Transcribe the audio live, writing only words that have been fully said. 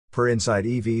Per Inside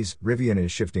EVs, Rivian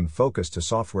is shifting focus to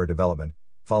software development,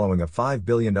 following a $5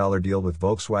 billion deal with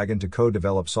Volkswagen to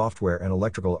co-develop software and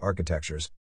electrical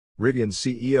architectures. Rivian's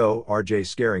CEO, RJ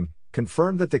Scaringe,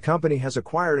 confirmed that the company has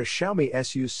acquired a Xiaomi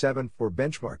SU7 for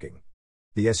benchmarking.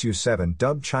 The SU7,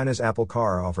 dubbed China's Apple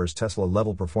car, offers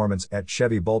Tesla-level performance at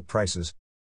Chevy Bolt prices.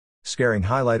 Scaringe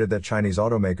highlighted that Chinese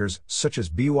automakers, such as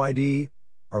BYD,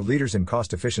 are leaders in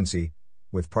cost efficiency,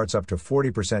 with parts up to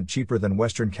 40% cheaper than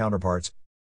Western counterparts.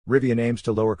 Rivian aims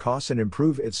to lower costs and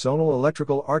improve its zonal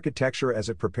electrical architecture as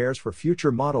it prepares for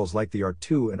future models like the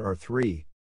R2 and R3.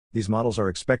 These models are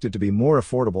expected to be more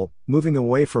affordable, moving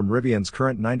away from Rivian's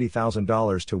current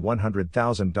 $90,000 to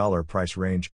 $100,000 price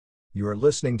range. You are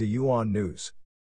listening to Yuan News.